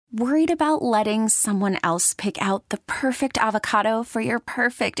Worried about letting someone else pick out the perfect avocado for your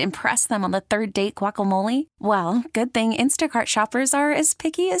perfect impress them on the third date guacamole? Well, good thing Instacart shoppers are as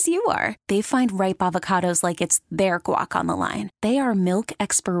picky as you are. They find ripe avocados like it's their guac on the line. They are milk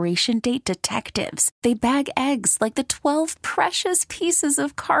expiration date detectives. They bag eggs like the 12 precious pieces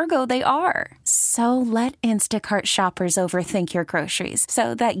of cargo they are. So let Instacart shoppers overthink your groceries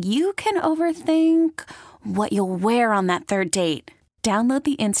so that you can overthink what you'll wear on that third date. Download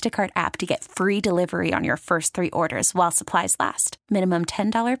the Instacart app to get free delivery on your first 3 orders while supplies last. Minimum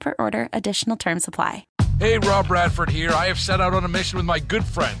 $10 per order. Additional terms apply. Hey, Rob Bradford here. I have set out on a mission with my good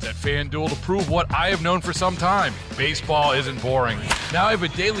friends at FanDuel to prove what I have known for some time. Baseball isn't boring. Now I have a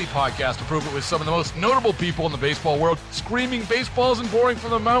daily podcast to prove it with some of the most notable people in the baseball world, screaming baseball isn't boring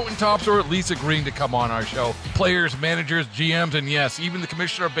from the mountaintops, or at least agreeing to come on our show. Players, managers, GMs, and yes, even the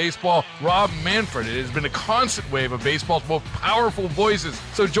commissioner of baseball, Rob Manfred. It has been a constant wave of baseball's most powerful voices.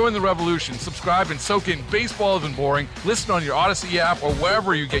 So join the revolution. Subscribe and soak in Baseball Isn't Boring. Listen on your Odyssey app or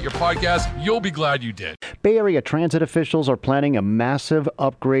wherever you get your podcasts. You'll be glad you did. Bay Area transit officials are planning a massive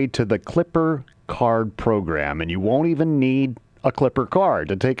upgrade to the Clipper card program, and you won't even need a Clipper card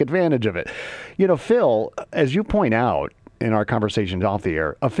to take advantage of it. You know, Phil, as you point out in our conversations off the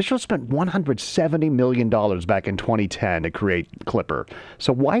air, officials spent $170 million back in 2010 to create Clipper.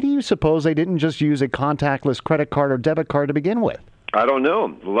 So why do you suppose they didn't just use a contactless credit card or debit card to begin with? I don't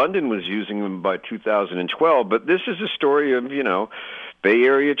know. London was using them by 2012, but this is a story of, Bay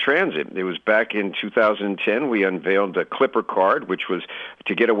Area Transit. It was back in 2010. We unveiled a Clipper card, which was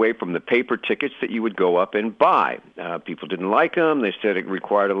to get away from the paper tickets that you would go up and buy. People didn't like them. They said it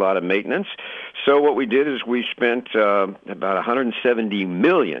required a lot of maintenance. So what we did is we spent about $170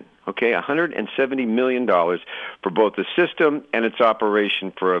 million. $170 million for both the system and its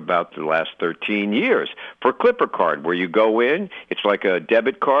operation for about the last 13 years. For Clipper card, where you go in, it's like a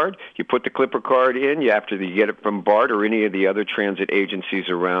debit card. You put the Clipper card in. After you get it from BART or any of the other transit agencies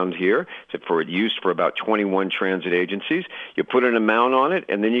around here, for use for about 21 transit agencies. You put an amount on it,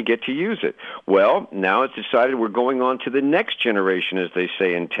 and then you get to use it. Well, now it's decided we're going on to the next generation, as they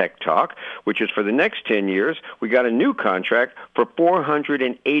say in tech talk, which is for the next 10 years. We got a new contract for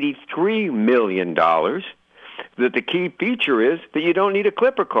 $483 million. That the key feature is that you don't need a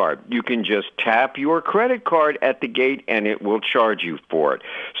Clipper card. You can just tap your credit card at the gate and it will charge you for it.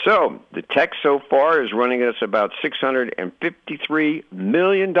 So the tech so far is running us about $653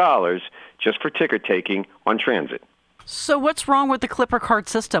 million just for ticket taking on transit. So what's wrong with the Clipper card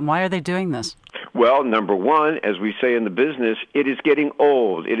system? Why are they doing this? Well, number one, as we say in the business, it is getting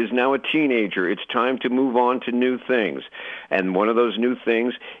old. It is now a teenager. It's time to move on to new things. And one of those new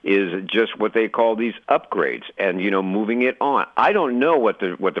things is just what they call these upgrades and, moving it on. I don't know what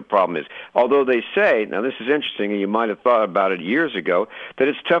the problem is. Although they say, now this is interesting, and you might have thought about it years ago, that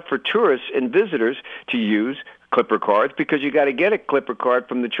it's tough for tourists and visitors to use Clipper cards because you got to get a Clipper card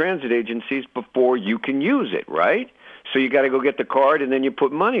from the transit agencies before you can use it, right? So you got to go get the card, and then you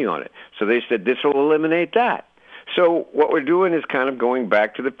put money on it. So they said this will eliminate that. So what we're doing is kind of going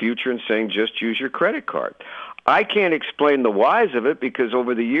back to the future and saying just use your credit card. I can't explain the whys of it because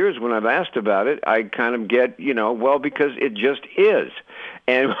over the years when I've asked about it, I kind of get, because it just is.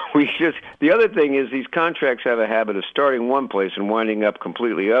 And the other thing is these contracts have a habit of starting one place and winding up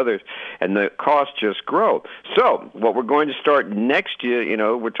completely others, and the costs just grow. So what we're going to start next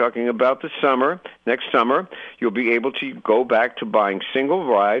year, we're talking about the summer. Next summer, you'll be able to go back to buying single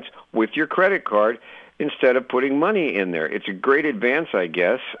rides with your credit card instead of putting money in there. It's a great advance, I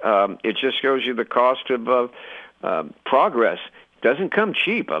guess. It just shows you the cost of progress. Doesn't come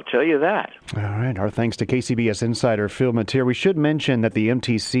cheap, I'll tell you that. All right. Our thanks to KCBS insider Phil Mateer. We should mention that the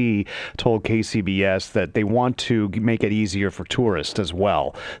MTC told KCBS that they want to make it easier for tourists as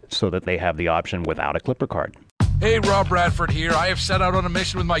well, so that they have the option without a Clipper card. Hey, Rob Bradford here. I have set out on a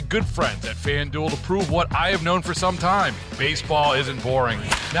mission with my good friends at FanDuel to prove what I have known for some time. Baseball isn't boring.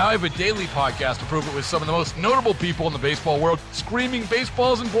 Now I have a daily podcast to prove it with some of the most notable people in the baseball world, screaming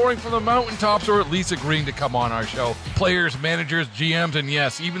baseball isn't boring from the mountaintops, or at least agreeing to come on our show. Players, managers, GMs, and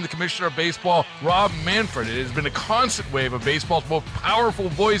yes, even the commissioner of baseball, Rob Manfred. It has been a constant wave of baseball's most powerful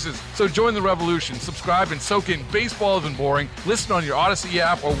voices. So join the revolution. Subscribe and soak in Baseball Isn't Boring. Listen on your Odyssey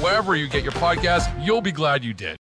app or wherever you get your podcasts. You'll be glad you did.